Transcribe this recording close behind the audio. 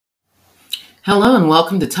Hello and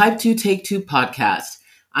welcome to Type 2 Take 2 podcast.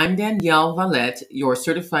 I'm Danielle Valette, your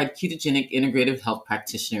certified ketogenic integrative health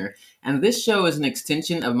practitioner, and this show is an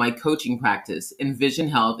extension of my coaching practice, Envision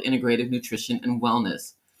Health Integrative Nutrition and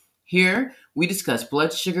Wellness. Here, we discuss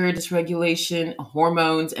blood sugar dysregulation,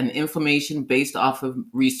 hormones, and inflammation based off of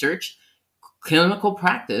research, clinical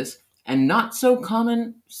practice, and not so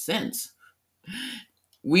common sense.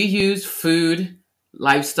 We use food,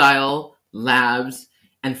 lifestyle, labs,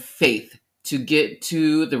 and faith to get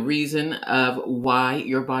to the reason of why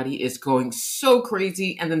your body is going so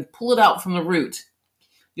crazy and then pull it out from the root.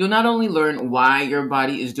 You'll not only learn why your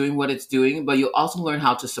body is doing what it's doing, but you'll also learn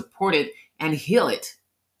how to support it and heal it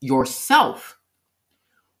yourself.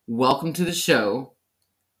 Welcome to the show.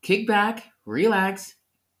 Kick back, relax,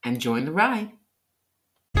 and join the ride.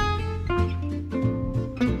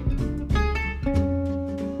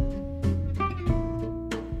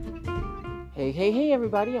 Hey,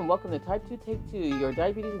 everybody, and welcome to Type 2 Take 2, your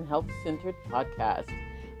diabetes and health centered podcast.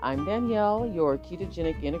 I'm Danielle, your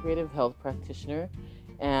ketogenic integrative health practitioner,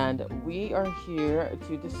 and we are here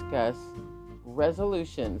to discuss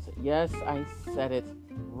resolutions. Yes, I said it,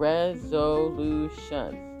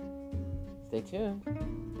 resolutions. Stay tuned.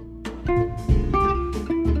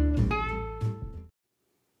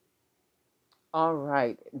 All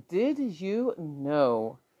right, did you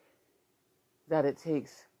know that it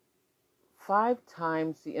takes 5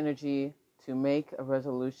 times the energy to make a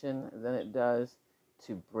resolution than it does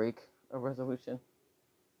to break a resolution?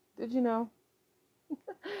 Did you know?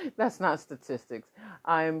 That's not statistics.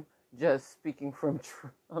 I'm just speaking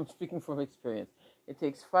I'm speaking from experience. It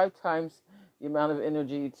takes 5 times the amount of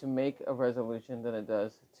energy to make a resolution than it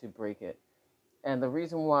does to break it. And the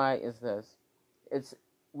reason why is this.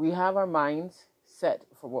 We have our minds set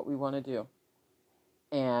for what we want to do.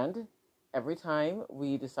 And every time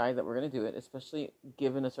we decide that we're going to do it, especially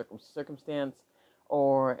given a circumstance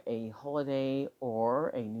or a holiday or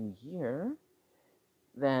a new year,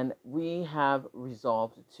 then we have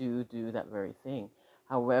resolved to do that very thing.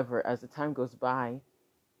 However, as the time goes by,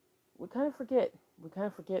 we kind of forget. We kind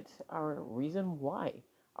of forget our reason why,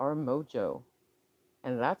 our mojo.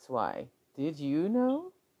 And that's why. Did you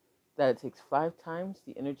know that it takes 5 times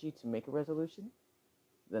the energy to make a resolution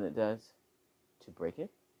than it does to break it?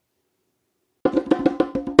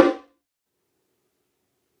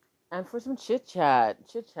 And for some chit chat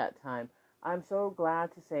time, I'm so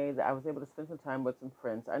glad to say that I was able to spend some time with some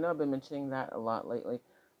friends. I know I've been mentioning that a lot lately,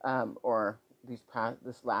 or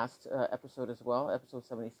this last episode as well, episode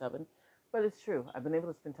 77. But it's true. I've been able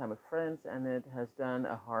to spend time with friends, and it has done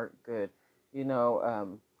a heart good. You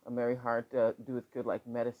know, a merry heart doeth good like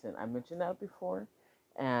medicine. I mentioned that before,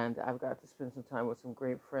 and I've got to spend some time with some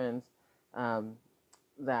great friends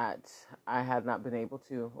that I had not been able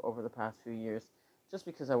to over the past few years, just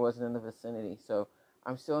because I wasn't in the vicinity. So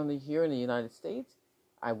I'm still here in the United States.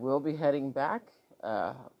 I will be heading back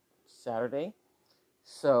Saturday.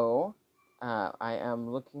 So I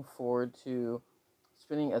am looking forward to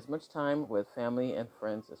spending as much time with family and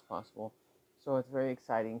friends as possible. So it's very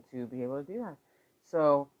exciting to be able to do that.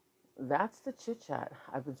 So that's the chit chat.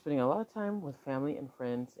 I've been spending a lot of time with family and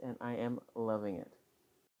friends, and I am loving it.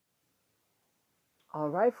 All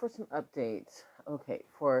right, for some updates. Okay,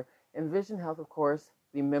 for Envision Health, of course,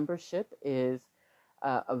 the membership is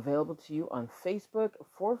available to you on Facebook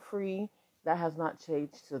for free. That has not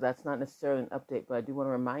changed, so that's not necessarily an update, but I do want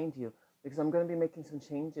to remind you because I'm going to be making some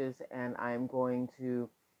changes and I'm going to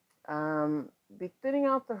be thinning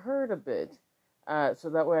out the herd a bit so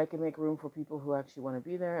that way I can make room for people who actually want to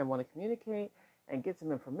be there and want to communicate and get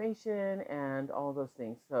some information and all those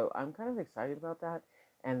things. So I'm kind of excited about that,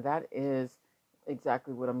 and that is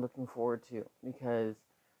exactly what I'm looking forward to because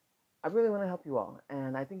I really want to help you all,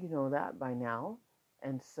 and I think you know that by now.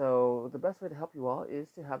 And so the best way to help you all is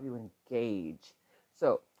to have you engage.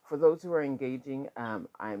 So for those who are engaging,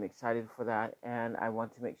 I'm excited for that, and I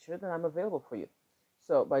want to make sure that I'm available for you.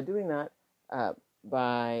 So by doing that,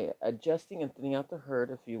 by adjusting and thinning out the herd,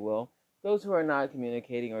 if you will, those who are not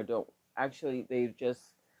communicating or don't actually, they've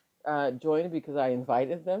just joined because I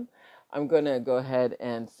invited them. I'm going to go ahead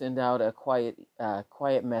and send out a quiet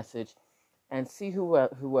message and see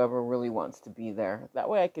whoever really wants to be there. That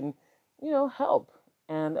way I can, help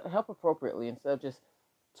and help appropriately instead of just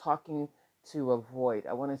talking to a void.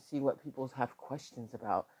 I want to see what people have questions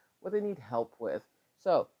about, what they need help with.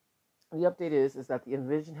 So the update is that the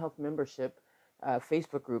Envision Health membership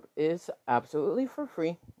Facebook group is absolutely for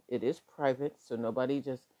free. It is private, so nobody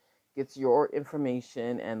just gets your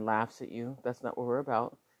information and laughs at you. That's not what we're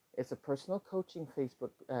about. It's a personal coaching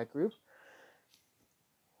Facebook group,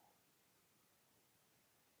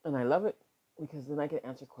 and I love it. because then I can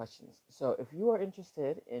answer questions. So if you are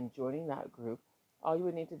interested in joining that group, all you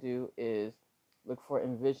would need to do is look for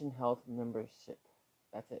Envision Health membership.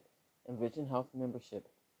 That's it. Envision Health membership.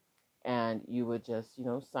 And you would just,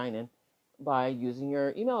 sign in by using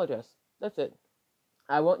your email address. That's it.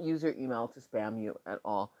 I won't use your email to spam you at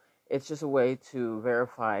all. It's just a way to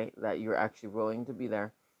verify that you're actually willing to be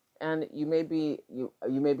there. And you may be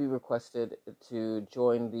requested to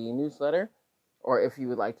join the newsletter, or if you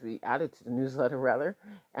would like to be added to the newsletter rather.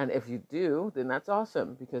 And if you do, then that's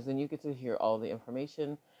awesome, because then you get to hear all the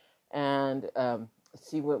information and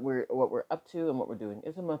see what we're up to and what we're doing.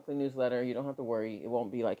 It's a monthly newsletter. You don't have to worry. It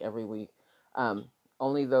won't be like every week. Um,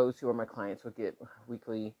 Only those who are my clients will get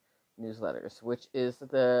weekly newsletters, which is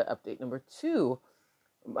the update number 2.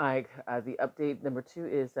 The update number 2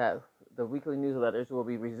 is that the weekly newsletters will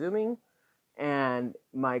be resuming, and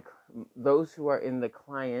those who are in the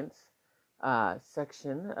clients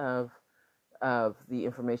section of the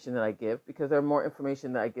information that I give, because there are more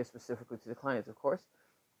information that I give specifically to the clients, of course,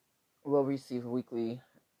 will receive weekly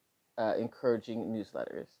encouraging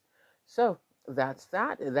newsletters. So that's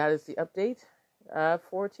that. That is the update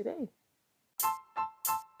for today.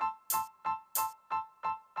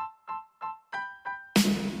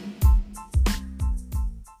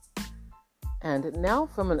 And now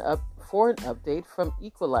for an update from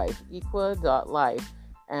Equalife, Equa.life.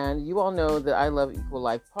 And you all know that I love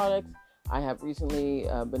Equalife products. I have recently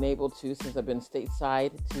been able to, since I've been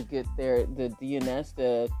stateside, to get the DNS,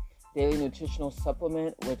 the Daily Nutritional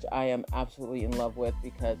Supplement, which I am absolutely in love with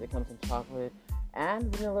because it comes in chocolate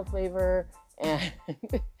and vanilla flavor, and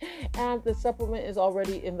and the supplement is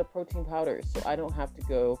already in the protein powders, so I don't have to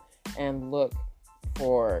go and look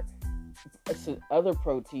for other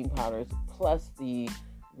protein powders plus the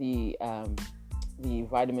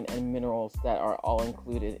vitamin and minerals that are all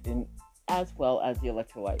included in, as well as the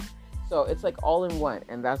electrolytes. So it's like all in one,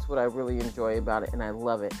 and that's what I really enjoy about it, and I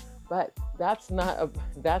love it. But that's not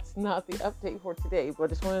the update for today. But I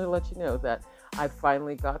just wanted to let you know that I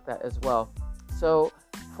finally got that as well. So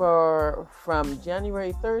from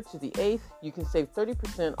January 3rd to the 8th, you can save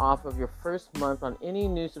 30% off of your first month on any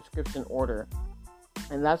new subscription order.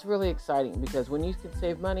 And that's really exciting, because when you can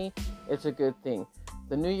save money, it's a good thing.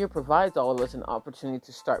 The new year provides all of us an opportunity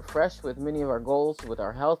to start fresh with many of our goals, with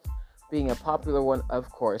our health being a popular one, of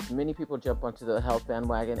course. Many people jump onto the health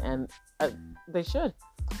bandwagon, and they should.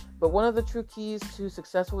 But one of the true keys to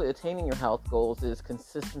successfully attaining your health goals is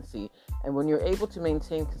consistency. And when you're able to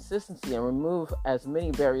maintain consistency and remove as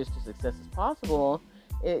many barriers to success as possible,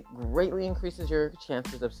 it greatly increases your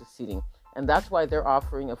chances of succeeding. And that's why they're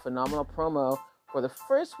offering a phenomenal promo for the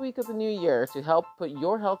first week of the new year to help put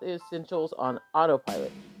your health essentials on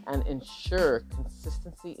autopilot and ensure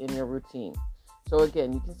consistency in your routine. So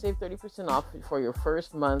again, you can save 30% off for your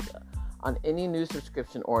first month on any new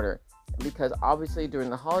subscription order, because obviously during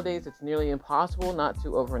the holidays, it's nearly impossible not to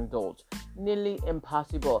overindulge. Nearly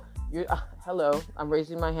impossible. Hello, I'm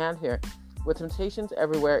raising my hand here. With temptations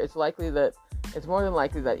everywhere, it's more than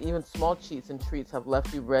likely that even small cheats and treats have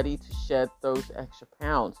left you ready to shed those extra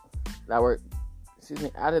pounds that were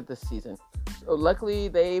added this season. So luckily,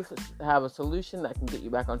 they have a solution that can get you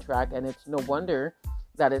back on track, and it's no wonder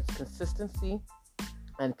that it's consistency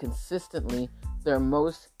and consistently their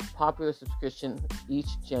most popular subscription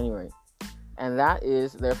each January. And that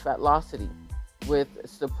is their Fatlocity, with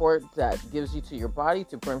support that gives you to your body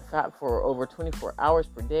to burn fat for over 24 hours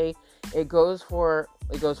per day. It goes far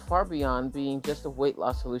beyond being just a weight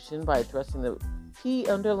loss solution by addressing the key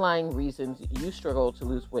underlying reasons you struggle to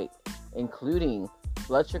lose weight, including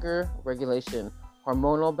blood sugar regulation,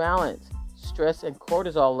 hormonal balance, stress and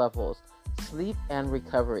cortisol levels, sleep and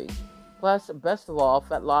recovery. Plus, best of all,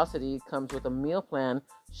 Fatlocity comes with a meal plan,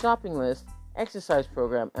 shopping list, exercise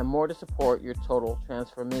program, and more to support your total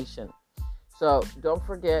transformation. So don't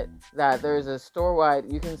forget that there is a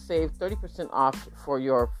store-wide, you can save 30% off for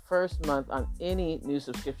your first month on any new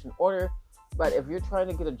subscription order. But if you're trying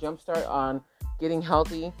to get a jump start on getting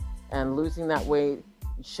healthy and losing that weight,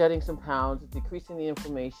 shedding some pounds, decreasing the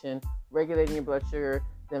inflammation, regulating your blood sugar,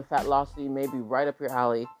 then Fatlocity may be right up your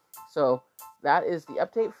alley. So that is the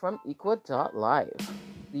update from Equa.live.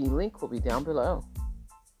 The link will be down below.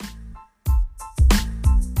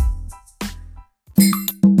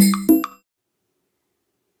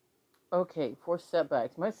 Okay, for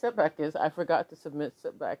setbacks. My setback is I forgot to submit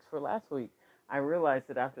setbacks for last week. I realized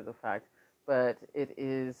it after the fact, but it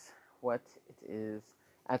is what it is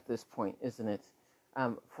at this point, isn't it?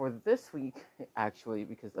 For this week, actually,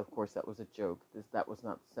 because of course that was a joke. That was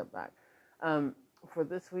not the setback. For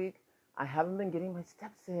this week, I haven't been getting my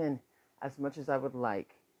steps in as much as I would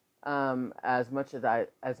like. as much as I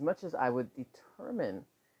would determine.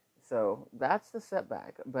 So that's the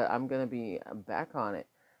setback, but I'm gonna be back on it,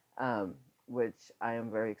 um, which I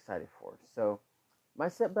am very excited for. So my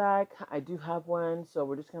setback, I do have one, so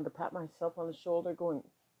we're just going to pat myself on the shoulder, go and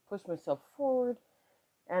push myself forward.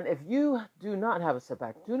 And if you do not have a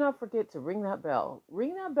setback, do not forget to ring that bell.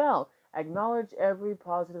 Ring that bell. Acknowledge every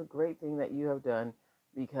positive, great thing that you have done,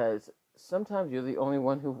 because sometimes you're the only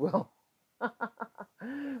one who will.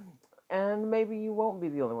 And maybe you won't be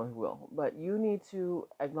the only one who will, but you need to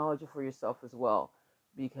acknowledge it for yourself as well,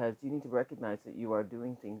 because you need to recognize that you are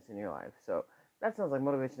doing things in your life. So that sounds like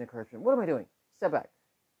motivation and encouragement. What am I doing? Step back.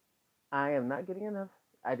 I am not getting enough.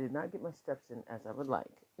 I did not get my steps in as I would like.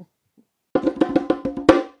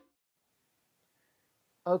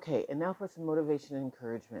 Okay, and now for some motivation and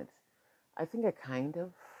encouragement. I think I kind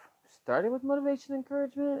of started with motivation and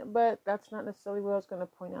encouragement, but that's not necessarily what I was going to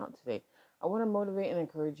point out today. I want to motivate and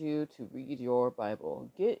encourage you to read your Bible.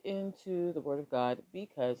 Get into the Word of God,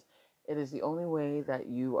 because it is the only way that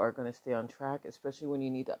you are going to stay on track, especially when you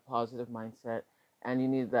need that positive mindset and you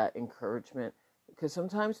need that encouragement. Because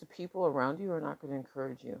sometimes the people around you are not going to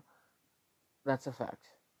encourage you. That's a fact.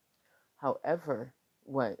 However,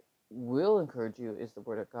 what will encourage you is the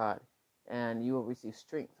Word of God, and you will receive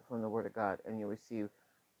strength from the Word of God, and you'll receive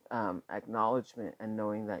acknowledgement and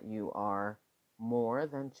knowing that you are more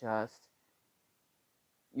than just,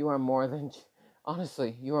 you are more than,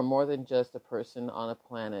 honestly, you are more than just a person on a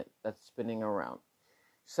planet that's spinning around.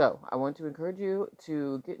 So I want to encourage you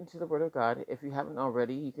to get into the Word of God. If you haven't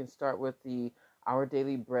already, you can start with the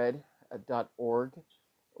OurDailyBread.org,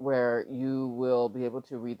 where you will be able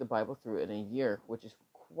to read the Bible through in a year, which is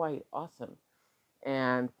quite awesome.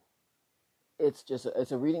 And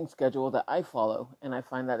it's a reading schedule that I follow, and I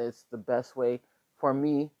find that it's the best way for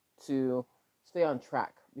me to stay on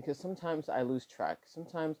track, because sometimes I lose track.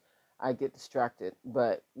 Sometimes I get distracted,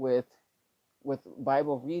 but with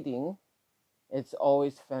Bible reading, it's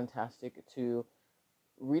always fantastic to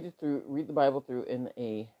read the Bible through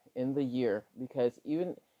in the year, because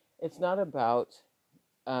even it's not about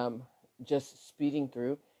just speeding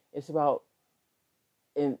through. It's about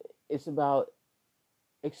in it's about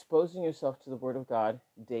exposing yourself to the Word of God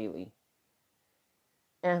daily,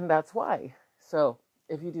 and that's why. So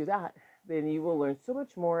if you do that, then you will learn so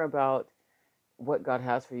much more about what God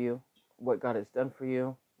has for you, what God has done for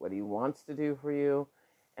you, what He wants to do for you,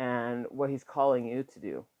 and what He's calling you to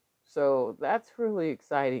do. So that's really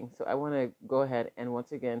exciting. So I want to go ahead and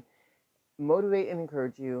once again motivate and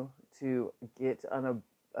encourage you to get on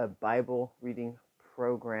a Bible reading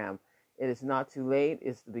program. It is not too late.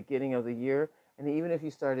 It's the beginning of the year. And even if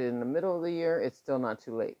you started in the middle of the year, it's still not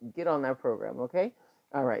too late. Get on that program, okay?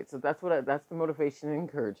 All right. So that's the motivation and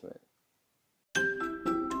encouragement.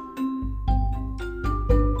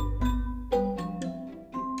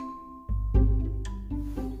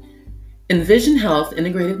 Envision Health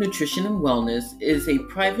Integrative Nutrition and Wellness is a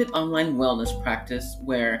private online wellness practice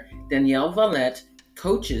where Danielle Valette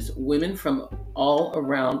coaches women from all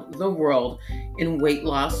around the world in weight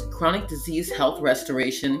loss, chronic disease health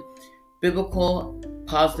restoration, biblical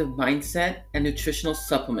positive mindset, and nutritional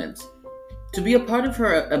supplements. To be a part of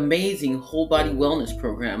her amazing whole body wellness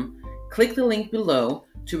program, click the link below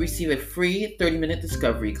to receive a free 30-minute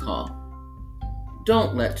discovery call.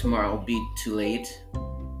 Don't let tomorrow be too late.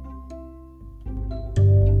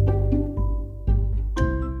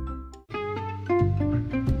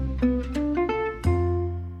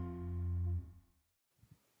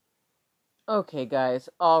 Okay, guys.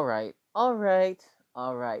 All right. All right.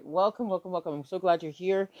 All right. Welcome, welcome, welcome. I'm so glad you're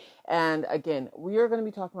here. And again, we are going to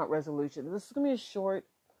be talking about resolution. This is going to be a short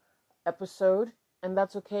episode, and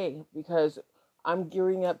that's okay, because I'm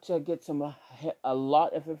gearing up to get a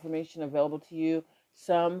lot of information available to you,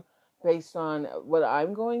 some based on what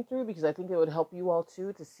I'm going through, because I think it would help you all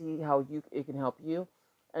too, to see how it can help you,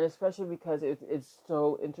 and especially because it's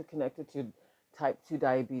so interconnected to type 2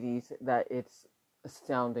 diabetes that it's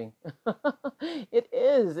astounding.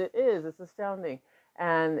 It's astounding.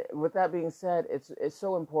 And with that being said, it's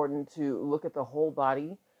so important to look at the whole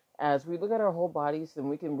body. As we look at our whole bodies, then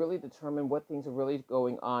we can really determine what things are really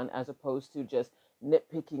going on, as opposed to just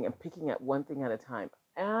nitpicking and picking at one thing at a time.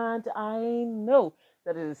 And I know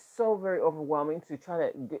that it is so very overwhelming to try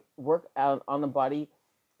to work out on the body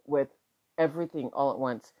with everything all at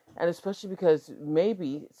once. And especially because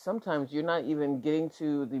maybe sometimes you're not even getting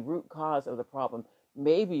to the root cause of the problem.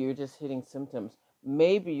 Maybe you're just hitting symptoms.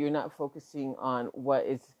 Maybe you're not focusing on what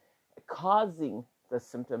is causing the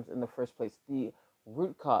symptoms in the first place, the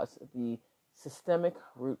root cause, the systemic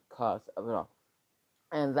root cause of it all.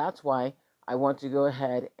 And that's why I want to go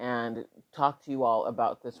ahead and talk to you all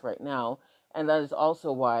about this right now. And that is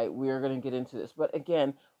also why we are going to get into this. But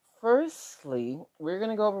again, firstly, we're going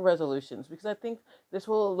to go over resolutions because I think this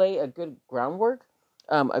will lay a good groundwork,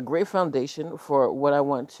 a great foundation for what I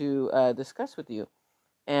want to discuss with you.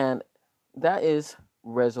 And that is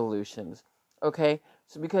resolutions. Okay?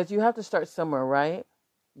 So, because you have to start somewhere, right?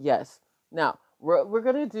 Yes. Now, what we're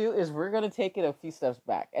going to do is we're going to take it a few steps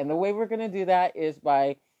back. And the way we're going to do that is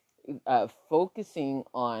by focusing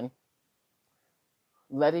on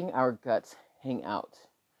letting our guts hang out.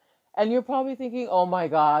 And you're probably thinking, oh my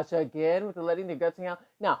gosh, again with the letting your guts hang out.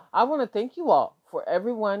 Now, I want to thank you all for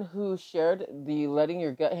everyone who shared the letting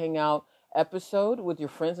your gut hang out episode with your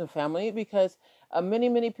friends and family because many,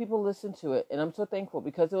 many people listened to it. And I'm so thankful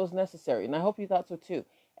because it was necessary. And I hope you thought so too.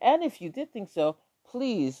 And if you did think so,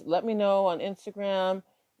 please let me know on Instagram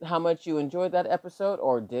how much you enjoyed that episode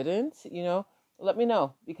or didn't, let me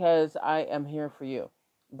know because I am here for you.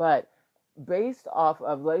 But based off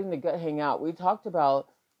of letting the gut hang out, we talked about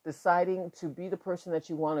deciding to be the person that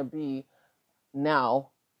you want to be now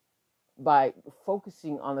by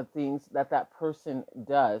focusing on the things that that person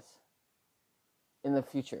does in the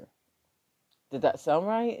future. Did that sound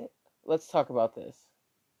right? Let's talk about this.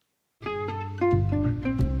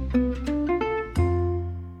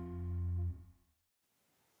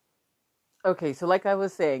 Okay, so like I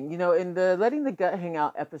was saying, in the letting the gut hang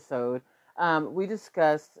out episode, we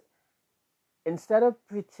discussed instead of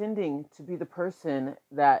pretending to be the person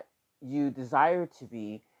that you desire to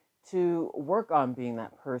be, to work on being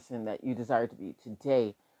that person that you desire to be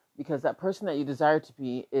today, because that person that you desire to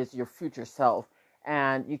be is your future self,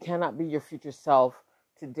 and you cannot be your future self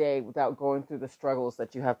today without going through the struggles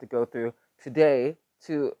that you have to go through today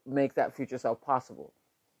to make that future self possible.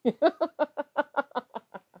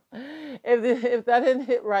 If that didn't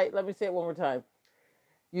hit right, let me say it one more time.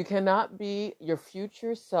 You cannot be your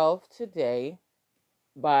future self today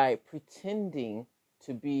by pretending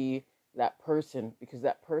to be that person because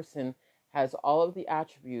that person has all of the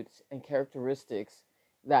attributes and characteristics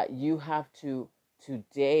that you have to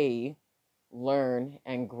today learn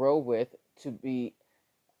and grow with to be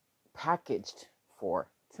packaged for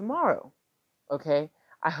tomorrow. Okay?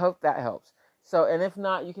 I hope that helps. So, and if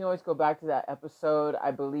not, you can always go back to that episode.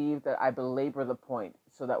 I believe that I belabor the point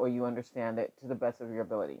so that way you understand it to the best of your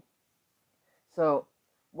ability. So,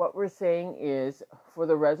 what we're saying is for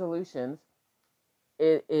the resolutions,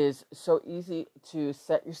 it is so easy to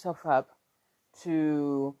set yourself up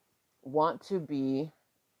to want to be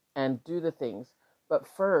and do the things. But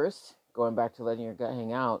first, going back to letting your gut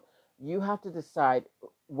hang out, you have to decide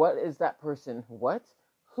what is that person? What?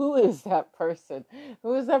 Who is that person?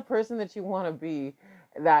 Who is that person that you want to be,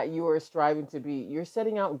 that you are striving to be? You're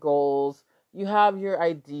setting out goals. You have your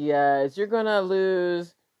ideas. You're going to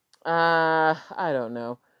lose, I don't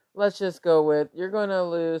know. Let's just go with you're going to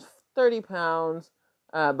lose 30 pounds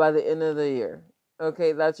by the end of the year.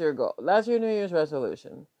 Okay, that's your goal. That's your New Year's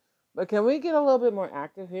resolution. But can we get a little bit more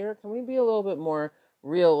active here? Can we be a little bit more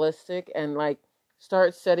realistic and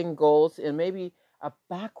start setting goals in maybe a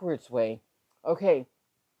backwards way? Okay,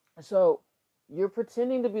 so you're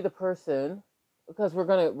pretending to be the person because we're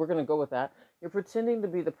gonna go with that. You're pretending to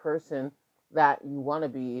be the person that you want to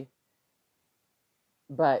be,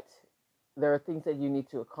 but there are things that you need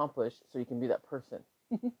to accomplish so you can be that person.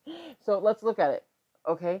 So let's look at it.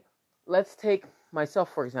 Okay, let's take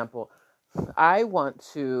myself for example. I want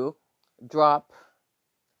to drop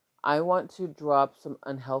some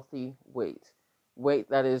unhealthy weight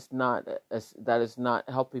that is not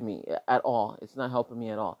helping me at all. It's not helping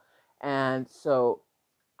me at all. And so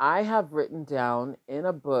I have written down in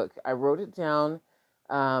a book, I wrote it down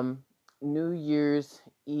New Year's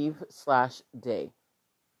Eve / day.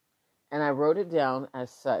 And I wrote it down as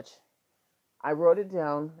such. I wrote it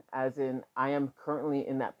down as in I am currently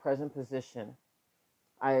in that present position.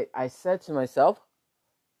 I said to myself,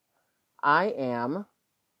 I am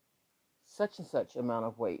such and such amount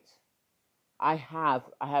of weight. I have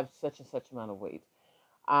such and such amount of weight.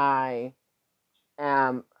 I've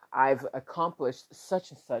accomplished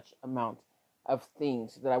such and such amount of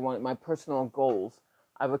things that I wanted, my personal goals.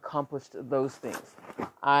 I've accomplished those things.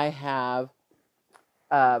 I have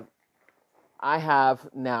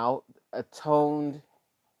now a toned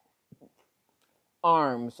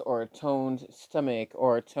arms or a toned stomach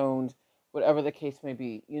or a toned whatever the case may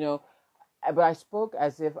be, but I spoke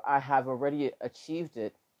as if I have already achieved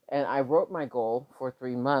it, and I wrote my goal for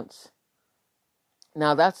 3 months.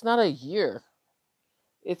 Now that's not a year.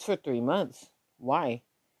 It's for 3 months. Why?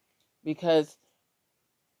 Because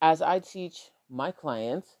as I teach my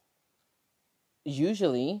clients,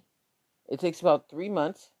 usually it takes about 3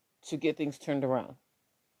 months to get things turned around.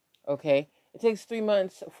 Okay? It takes 3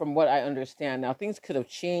 months from what I understand. Now, things could have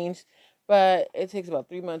changed, but it takes about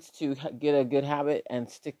 3 months to get a good habit and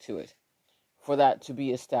stick to it for that to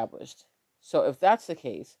be established. So if that's the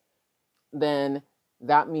case, then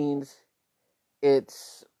that means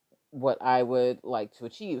it's what I would like to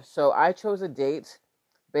achieve. So I chose a date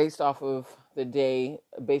based off of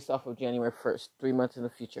January 1st, 3 months in the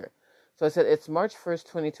future. So I said it's March 1st,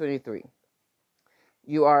 2023.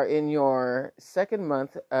 You are in your second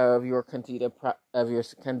month of your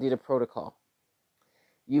Candida protocol.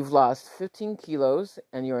 You've lost 15 kilos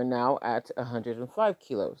and you are now at 105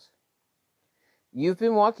 kilos. You've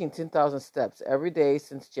been walking 10,000 steps every day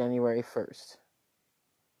since January 1st.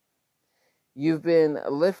 You've been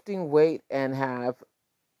lifting weight and have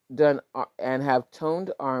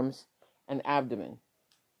toned arms and abdomen.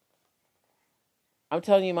 I'm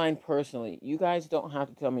telling you mine personally. You guys don't have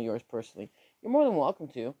to tell me yours personally. You're more than welcome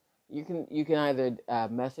to. You can either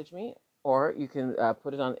message me or you can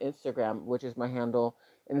put it on Instagram, which is my handle,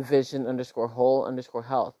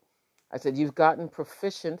 envision_whole_health. I said you've gotten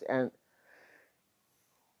proficient and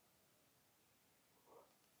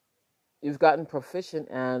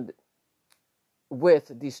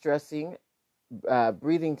with de-stressing,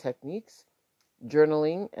 breathing techniques,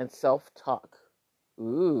 journaling, and self-talk.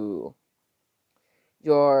 Ooh.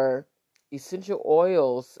 Your essential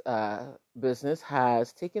oils business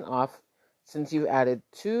has taken off since you've added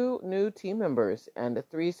 2 new team members and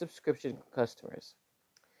 3 subscription customers.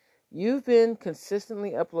 You've been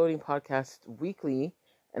consistently uploading podcasts weekly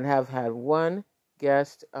and have had 1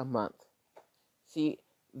 guest a month. See,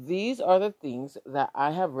 these are the things that I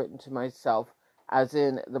have written to myself, as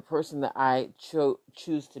in the person that I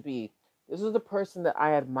choose to be. This is the person that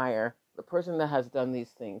I admire, the person that has done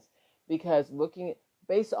these things, because looking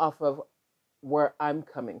based off of where I'm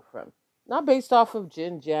coming from, not based off of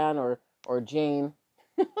Jen, Jan, or Jane.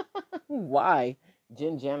 Why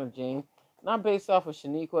Jen, Jan, or Jane? Not based off of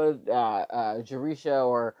Shaniqua,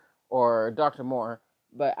 Jerisha, or Dr. Moore,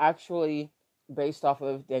 but actually based off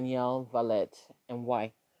of Danielle Valette. And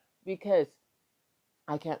why? Because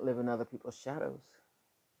I can't live in other people's shadows.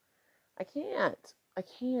 I can't. I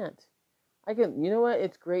can, you know what?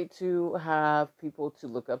 It's great to have people to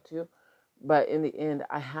look up to, but in the end,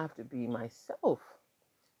 I have to be myself.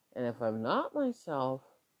 And if I'm not myself,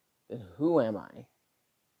 then who am I?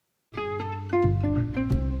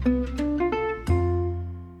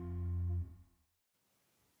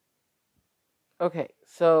 Okay,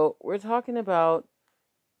 so we're talking about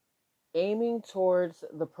aiming towards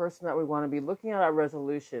the person that we want to be, looking at our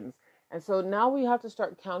resolutions. And so now we have to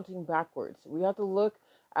start counting backwards. We have to look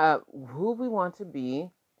at who we want to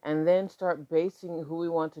be and then start basing who we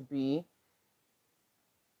want to be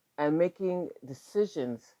and making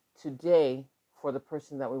decisions today for the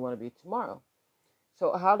person that we want to be tomorrow.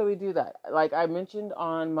 So how do we do that? Like I mentioned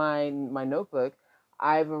on my notebook,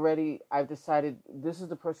 I've decided this is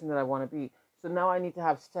the person that I want to be. So now I need to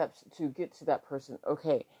have steps to get to that person.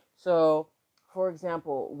 Okay. So for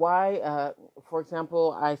example,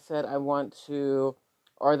 I said I want to,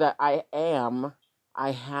 or that I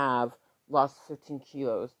have lost 15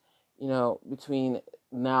 kilos, between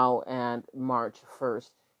now and March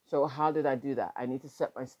 1st. So how did I do that? I need to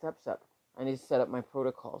set my steps up. I need to set up my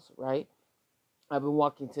protocols, right? I've been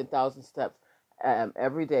walking 10,000 steps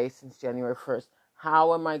every day since January 1st.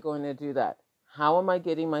 How am I going to do that? How am I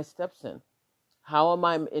getting my steps in? How am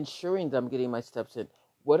I ensuring that I'm getting my steps in?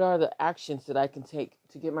 What are the actions that I can take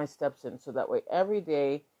to get my steps in? So that way every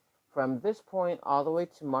day from this point all the way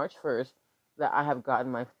to March 1st that I have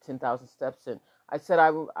gotten my 10,000 steps in. I said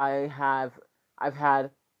I've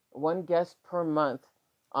had 1 guest per month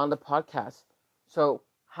on the podcast. So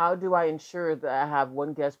how do I ensure that I have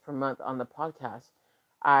 1 guest per month on the podcast?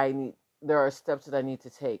 There are steps that I need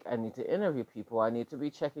to take. I need to interview people. I need to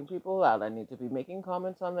be checking people out. I need to be making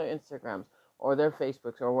comments on their Instagrams or their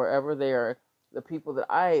Facebooks or wherever they are. The people that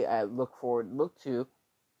I look to,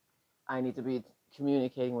 I need to be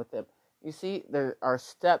communicating with them. You see, there are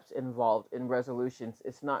steps involved in resolutions.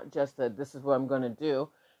 It's not just that this is what I'm going to do,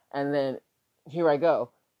 and then here I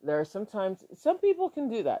go. There are sometimes, some people can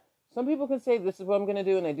do that. Some people can say, this is what I'm going to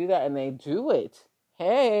do, and they do that, and they do it.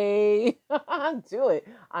 Hey, do it.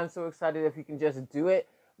 I'm so excited if you can just do it,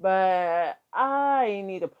 but I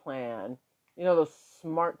need a plan. Those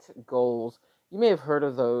SMART goals. You may have heard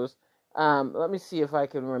of those. Let me see if I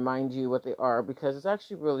can remind you what they are, because it's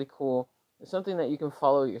actually really cool. It's something that you can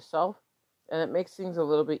follow yourself, and it makes things a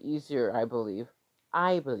little bit easier, I believe.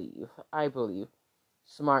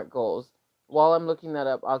 SMART goals. While I'm looking that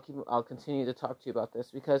up, I'll continue to talk to you about this,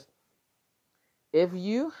 because if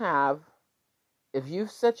you have if you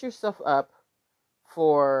set yourself up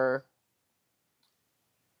for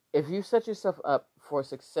if you set yourself up for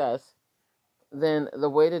success, then the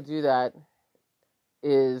way to do that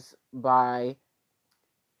is by,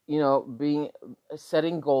 being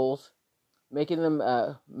setting goals, making them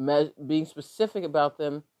being specific about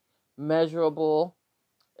them, measurable,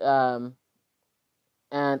 um,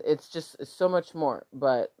 and it's so much more.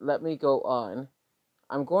 But let me go on.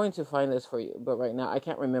 I'm going to find this for you, but right now I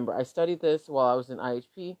can't remember. I studied this while I was in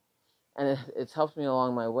IHP, and it's helped me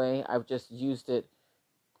along my way. I've just used it,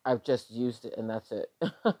 and that's it.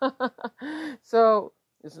 So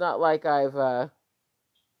it's not like I've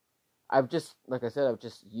just, like I said, I've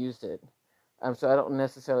just used it. So I don't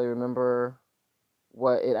necessarily remember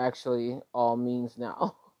what it actually all means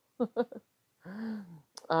now.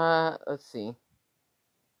 Let's see.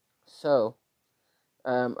 So,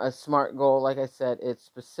 a SMART goal, like I said, it's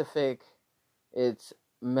specific, it's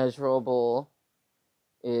measurable,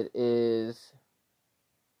 it is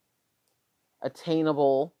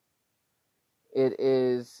attainable, it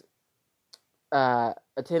is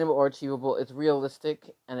attainable or achievable, it's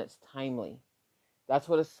realistic, and it's timely. That's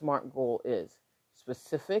what a SMART goal is.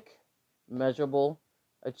 Specific, measurable,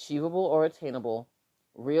 achievable or attainable,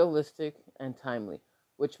 realistic, and timely,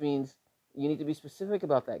 which means you need to be specific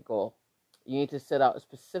about that goal. You need to set out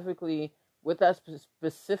specifically with that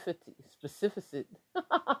specificity,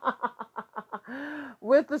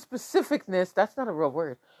 with the specificness. That's not a real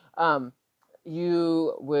word.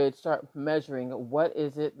 You would start measuring what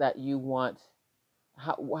is it that you want.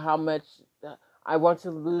 How much? I want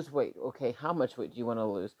to lose weight. Okay, how much weight do you want to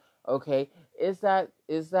lose? Okay, is it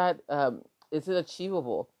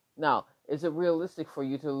achievable? Now, is it realistic for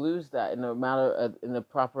you to lose that in the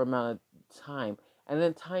proper amount of time? And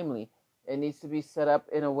then timely. It needs to be set up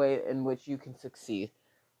in a way in which you can succeed.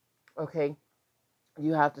 Okay,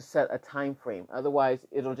 you have to set a time frame. Otherwise,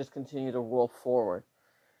 it'll just continue to roll forward.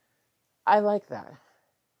 I like that.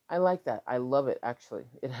 I like that. I love it, actually.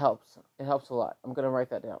 It helps. It helps a lot. I'm going to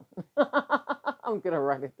write that down. I'm going to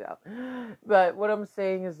write it down. But what I'm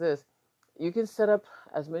saying is this. You can set up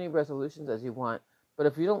as many resolutions as you want, but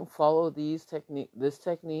if you don't follow this technique,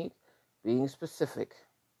 being specific,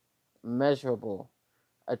 measurable,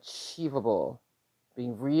 achievable,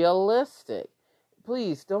 being realistic,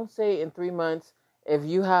 please don't say in 3 months, if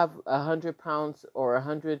you have 100 pounds or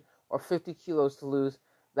 100 or 50 kilos to lose,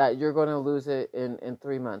 that you're going to lose it in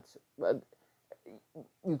 3 months. But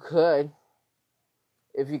you could,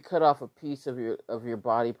 if you cut off a piece of your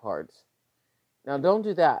body parts. Now, don't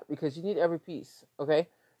do that, because you need every piece, okay?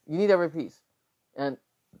 You need every piece. And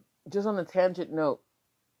just on a tangent note,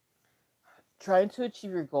 trying to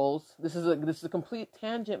achieve your goals, this is a complete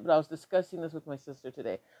tangent, but I was discussing this with my sister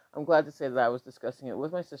today. I'm glad to say that I was discussing it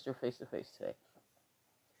with my sister face-to-face today.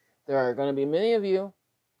 There are going to be many of you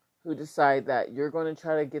who decide that you're going to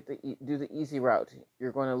try to do the easy route.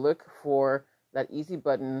 You're going to look for that easy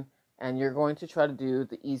button, and you're going to try to do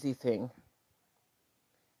the easy thing.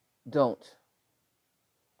 Don't.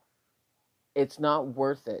 It's not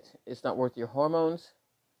worth it. It's not worth your hormones.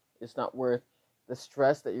 It's not worth the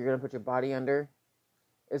stress that you're going to put your body under.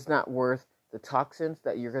 It's not worth the toxins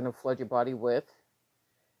that you're going to flood your body with.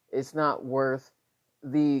 It's not worth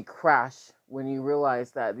the crash when you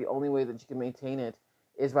realize that the only way that you can maintain it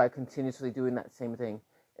is by continuously doing that same thing.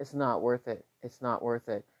 It's not worth it. It's not worth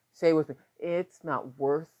it. Say it with me. It's not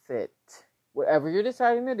worth it. Whatever you're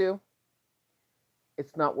deciding to do,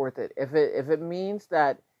 it's not worth it. If it means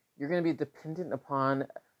that you're going to be dependent upon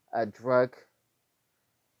a drug,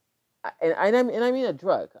 and I mean a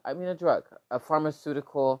drug. I mean a drug, a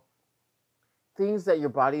pharmaceutical, things that your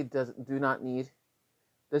body do not need.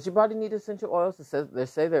 Does your body need essential oils? They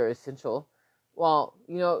say they're essential. Well,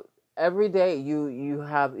 every day you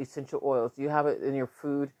have essential oils. You have it in your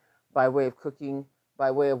food by way of cooking,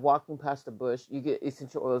 by way of walking past a bush. You get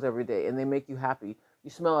essential oils every day, and they make you happy. You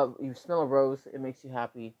smell a rose, it makes you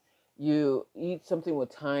happy. You eat something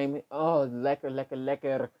with thyme. Oh, lekker, lekker,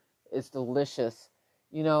 lekker. It's delicious.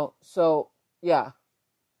 So, yeah.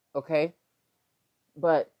 Okay?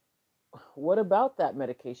 But what about that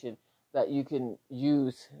medication that you can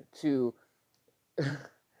use to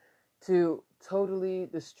totally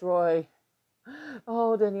destroy?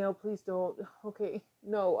 Oh, Danielle, please don't. Okay.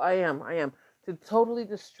 No, I am. To totally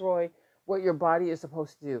destroy what your body is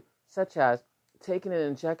supposed to do, such as taking an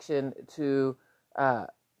injection to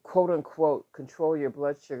quote unquote control your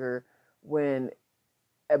blood sugar when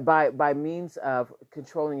by means of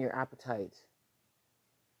controlling your appetite.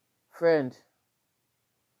 Friend,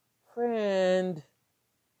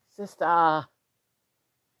 sister,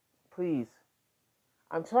 please.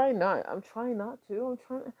 I'm trying not to.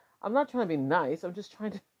 I'm not trying to be nice. I'm just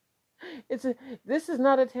trying to. This is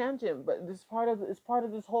not a tangent, but it's part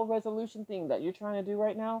of this whole resolution thing that you're trying to do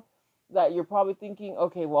right now. That you're probably thinking,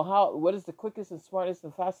 okay, well, what is the quickest and smartest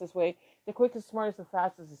and fastest way? The quickest, smartest, and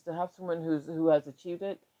fastest is to have someone who has achieved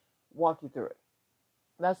it walk you through it.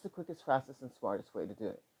 That's the quickest, fastest, and smartest way to do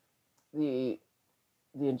it. The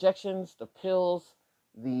the injections, the pills,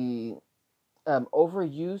 the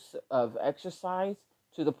overuse of exercise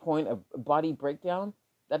to the point of body breakdown,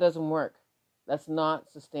 that doesn't work. That's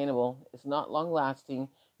not sustainable. It's not long lasting.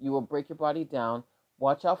 You will break your body down.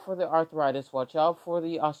 Watch out for the arthritis. Watch out for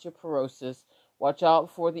the osteoporosis. Watch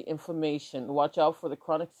out for the inflammation. Watch out for the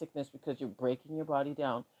chronic sickness because you're breaking your body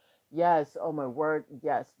down. Yes, oh my word,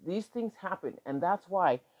 yes. These things happen, and that's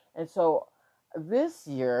why. And so this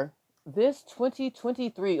year, this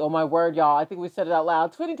 2023, oh my word, y'all, I think we said it out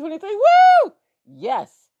loud. 2023, woo!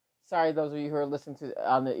 Yes. Sorry, those of you who are listening to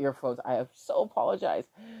on the earphones. I have so apologized.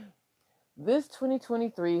 This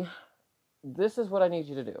 2023, this is what I need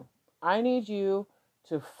you to do. I need you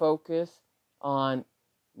to focus on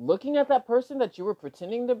looking at that person that you were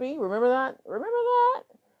pretending to be. Remember that? Remember that?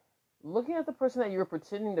 Looking at the person that you were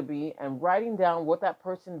pretending to be and writing down what that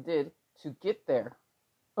person did to get there.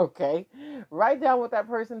 Okay? Write down what that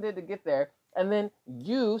person did to get there. And then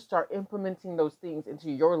you start implementing those things into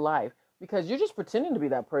your life because you're just pretending to be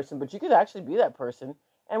that person, but you could actually be that person.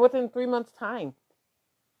 And within 3 months' time,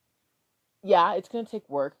 yeah, it's going to take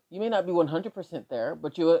work. You may not be 100% there,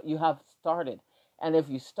 but you have started. And if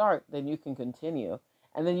you start, then you can continue.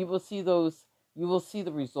 And then you will see the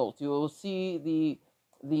results. You will see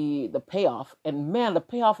the payoff. And man, the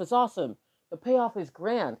payoff is awesome. The payoff is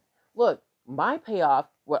grand. Look, my payoff,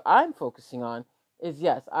 what I'm focusing on is,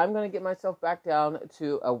 yes, I'm going to get myself back down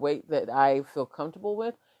to a weight that I feel comfortable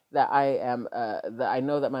with, that I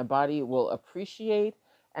know that my body will appreciate,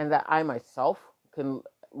 and that I myself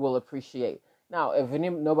will appreciate. Now, if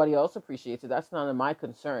nobody else appreciates it, that's none of my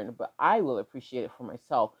concern, but I will appreciate it for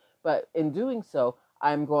myself. But in doing so,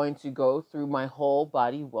 I'm going to go through my whole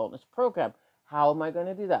body wellness program. How am I going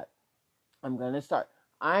to do that? I'm going to start.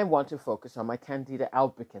 I want to focus on my Candida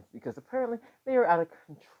albicans because apparently they are out of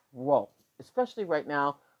control, especially right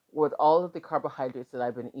now with all of the carbohydrates that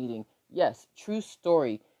I've been eating. Yes, true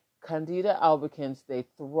story. Candida albicans, they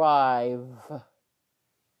thrive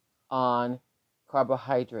on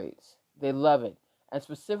carbohydrates. They love it. And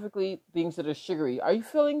specifically things that are sugary. Are you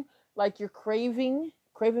feeling like you're craving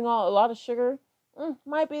a lot of sugar?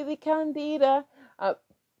 Might be the Candida.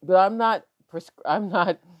 But I'm not I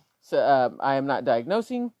am not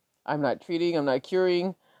diagnosing, I'm not treating, I'm not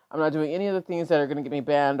curing, I'm not doing any of the things that are going to get me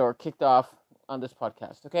banned or kicked off on this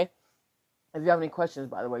podcast, okay? If you have any questions,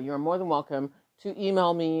 by the way, you're more than welcome to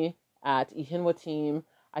email me at ihinwateam.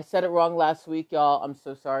 I said it wrong last week, y'all. I'm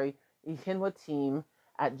so sorry.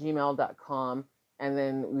 ihinwateam@gmail.com, and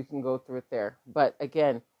then we can go through it there. But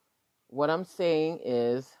again, what I'm saying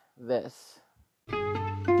is this.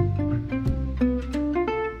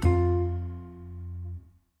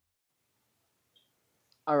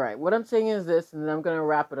 All right, what I'm saying is this, and then I'm going to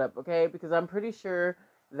wrap it up, okay? Because I'm pretty sure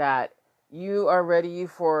that you are ready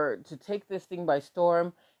to take this thing by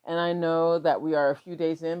storm, and I know that we are a few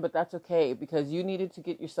days in, but that's okay because you needed to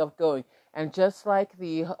get yourself going. And just like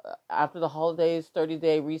after the holidays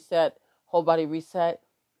 30-day reset, whole body reset,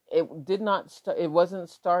 it wasn't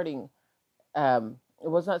starting it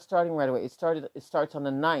was not starting right away. It starts on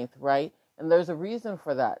the 9th, right? And there's a reason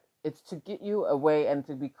for that. It's to get you away and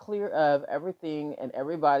to be clear of everything and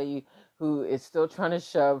everybody who is still trying to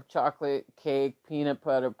shove chocolate, cake, peanut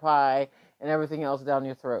butter pie, and everything else down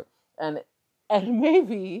your throat. And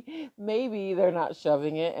maybe they're not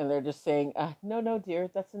shoving it and they're just saying, no, dear,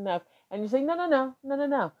 that's enough. And you're saying, no.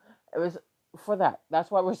 It was for that.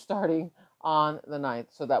 That's why we're starting on the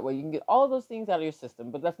 9th. So that way you can get all of those things out of your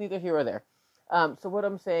system. But that's neither here or there. So what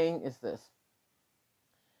I'm saying is this.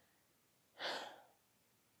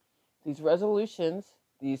 These resolutions,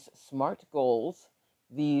 these SMART goals,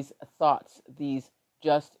 these thoughts, these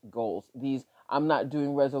just goals, I'm not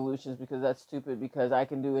doing resolutions because that's stupid because I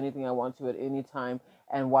can do anything I want to at any time,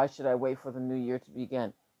 and why should I wait for the new year to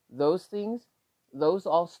begin? Those things, those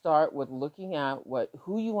all start with looking at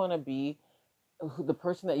who you want to be, the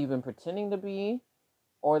person that you've been pretending to be,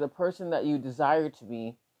 or the person that you desire to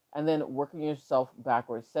be, and then working yourself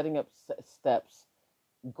backwards, setting up steps,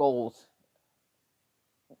 goals,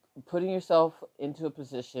 putting yourself into a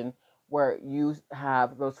position where you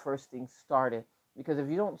have those first things started. Because if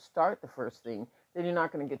you don't start the first thing, then you're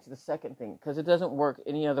not going to get to the second thing because it doesn't work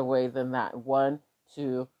any other way than that. 1,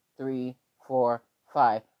 2, 3, 4,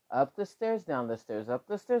 5. Up the stairs, down the stairs, up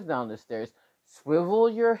the stairs, down the stairs. Swivel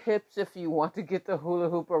your hips if you want to get the hula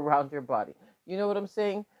hoop around your body. You know what I'm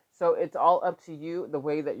saying? So it's all up to you the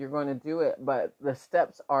way that you're going to do it, but the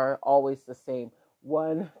steps are always the same.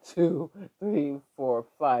 1, 2, 3, 4,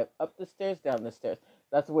 5. Up the stairs, down the stairs.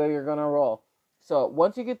 That's the way you're going to roll. So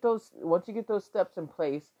once you get those steps in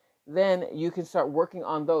place, then you can start working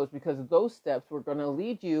on those, because those steps were going to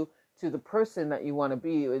lead you to the person that you want to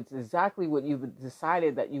be. It's exactly what you've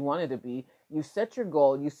decided that you wanted to be. You set your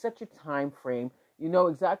goal, you set your time frame, you know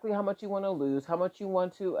exactly how much you want to lose, how much you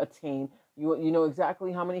want to attain, you know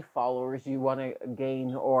exactly how many followers you want to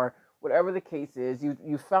gain, or whatever the case is.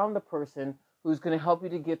 You found the person who's going to help you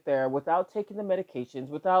to get there without taking the medications,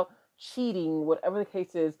 without cheating, whatever the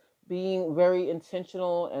case is, being very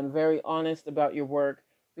intentional and very honest about your work.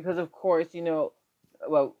 Because of course,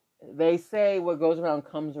 well, they say what goes around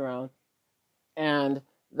comes around, and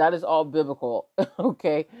that is all biblical.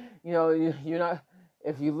 Okay, you're not.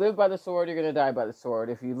 If you live by the sword, you're gonna die by the sword.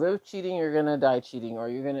 If you live cheating, you're gonna die cheating, or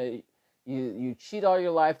you cheat all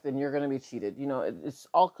your life, then you're gonna be cheated. It's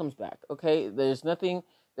all comes back. Okay, there's nothing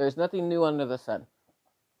new under the sun.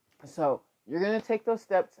 So you're gonna take those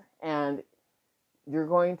steps, and you're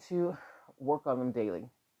going to work on them daily,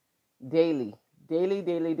 daily, daily,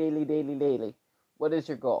 daily, daily, daily, daily. What is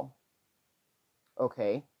your goal?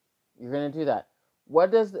 Okay, you're gonna do that.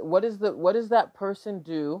 What does that person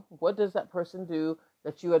do? What does that person do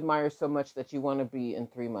that you admire so much that you want to be in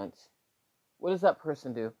 3 months? What does that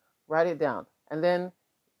person do? Write it down, and then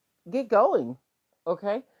get going.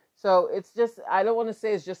 Okay, so it's just, I don't want to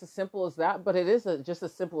say it's just as simple as that, but it is just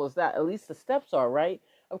as simple as that. At least the steps are right.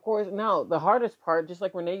 Of course, now the hardest part, just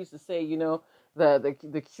like Renee used to say,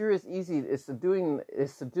 the cure is easy. It's the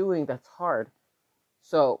doing that's hard.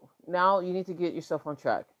 So now you need to get yourself on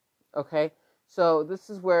track. Okay. So this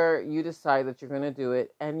is where you decide that you're going to do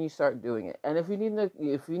it, and you start doing it. And if you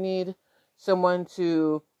need someone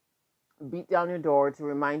to beat down your door to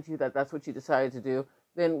remind you that that's what you decided to do,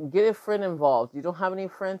 then get a friend involved. You don't have any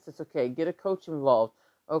friends, it's okay. Get a coach involved.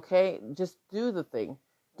 Okay. Just do the thing.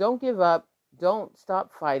 Don't give up. Don't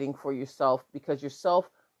stop fighting for yourself, because yourself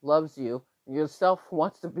loves you. Yourself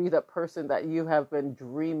wants to be that person that you have been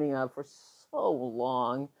dreaming of for so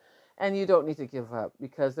long. And you don't need to give up,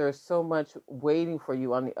 because there's so much waiting for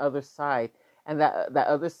you on the other side. And that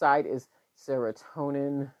other side is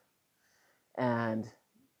serotonin and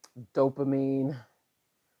dopamine,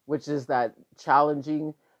 which is that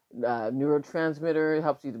challenging neurotransmitter. It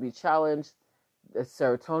helps you to be challenged. The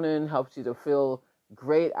serotonin helps you to feel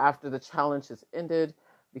great after the challenge has ended,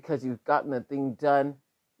 because you've gotten the thing done,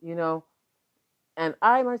 And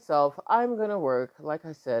I myself, I'm going to work, like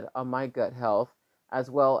I said, on my gut health, as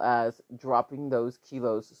well as dropping those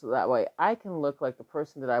kilos, so that way I can look like the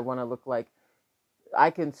person that I want to look like.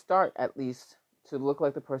 I can start at least to look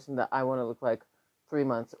like the person that I want to look like 3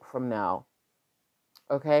 months from now.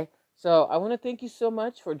 Okay, so I want to thank you so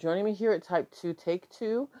much for joining me here at Type 2 Take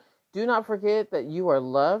 2. Do not forget that you are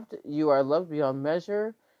loved. You are loved beyond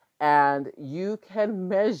measure, and you can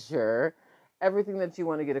measure everything that you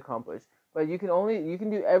want to get accomplished. But you can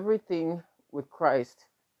do everything with Christ,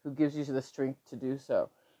 who gives you the strength to do so.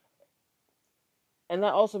 And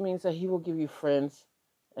that also means that he will give you friends,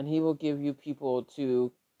 and he will give you people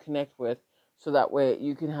to connect with, so that way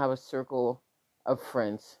you can have a circle of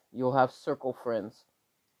friends. You'll have circle friends,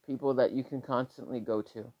 people that you can constantly go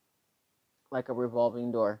to, like a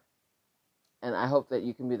revolving door. And I hope that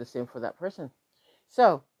you can be the same for that person.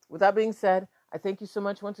 So, with that being said, I thank you so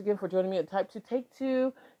much once again for joining me at Type 2 Take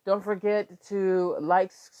 2. Don't forget to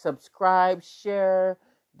like, subscribe, share.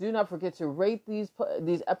 Do not forget to rate these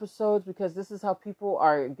episodes, because this is how people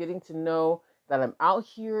are getting to know that I'm out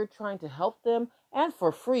here trying to help them, and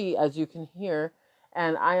for free, as you can hear.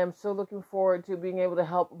 And I am so looking forward to being able to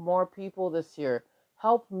help more people this year.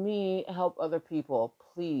 Help me help other people,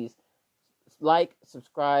 please. Like,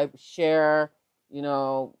 subscribe, share,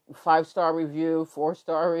 5-star review,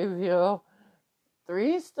 4-star review,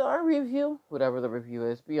 3-star review, whatever the review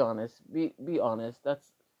is. Be honest. Be honest.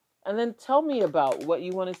 And then tell me about what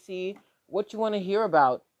you want to see, what you want to hear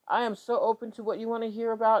about. I am so open to what you want to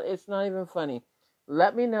hear about. It's not even funny.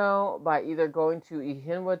 Let me know by either going to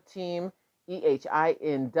Ehinwa Team,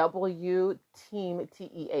 EHINW Team,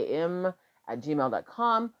 TEAM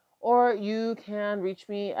 @gmail.com, or you can reach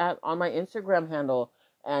me on my Instagram handle,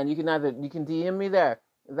 and you can DM me there.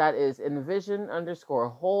 That is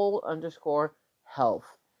envision_whole_health.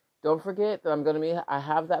 Don't forget that I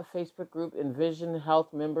have that Facebook group, Envision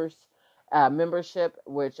Health membership,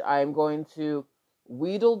 which I'm going to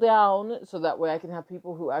wheedle down, so that way I can have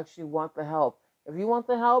people who actually want the help. If you want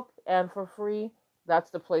the help and for free, That's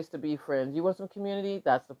the place to be, friends. You want some community?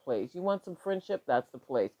 That's the place. You want some friendship? That's the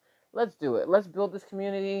place. Let's do it. Let's build this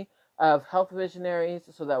community of health visionaries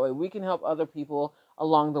so that way we can help other people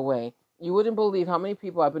along the way. You wouldn't believe how many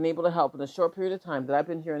people I've been able to help in a short period of time that I've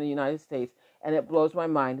been here in the United States, and it blows my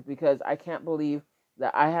mind because I can't believe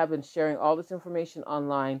that I have been sharing all this information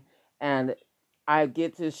online, and I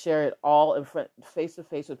get to share it all in front, face to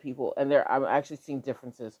face with people, and I'm actually seeing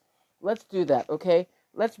differences. Let's do that, okay?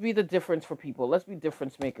 Let's be the difference for people. Let's be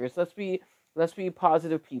difference makers. Let's be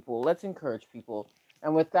positive people. Let's encourage people.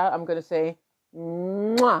 And with that, I'm going to say,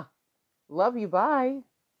 mwah, love you, bye.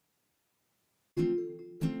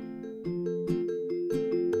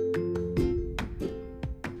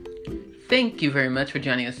 Thank you very much for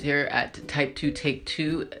joining us here at Type 2 Take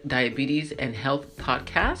 2 Diabetes and Health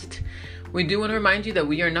Podcast. We do want to remind you that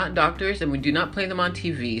we are not doctors and we do not play them on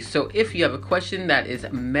TV. So if you have a question that is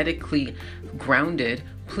medically grounded,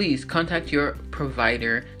 please contact your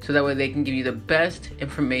provider so that way they can give you the best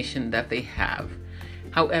information that they have.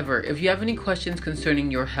 However, if you have any questions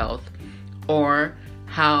concerning your health or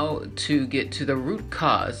how to get to the root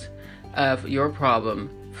cause of your problem,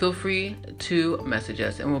 feel free to message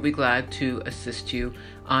us and we'll be glad to assist you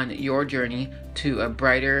on your journey to a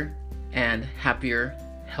brighter and happier,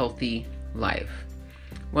 healthy life.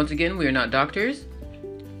 Once again, we are not doctors.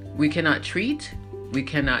 We cannot treat, we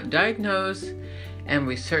cannot diagnose, and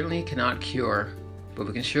we certainly cannot cure. But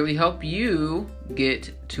we can surely help you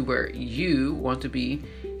get to where you want to be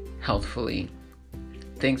healthfully.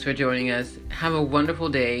 Thanks for joining us. Have a wonderful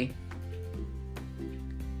day.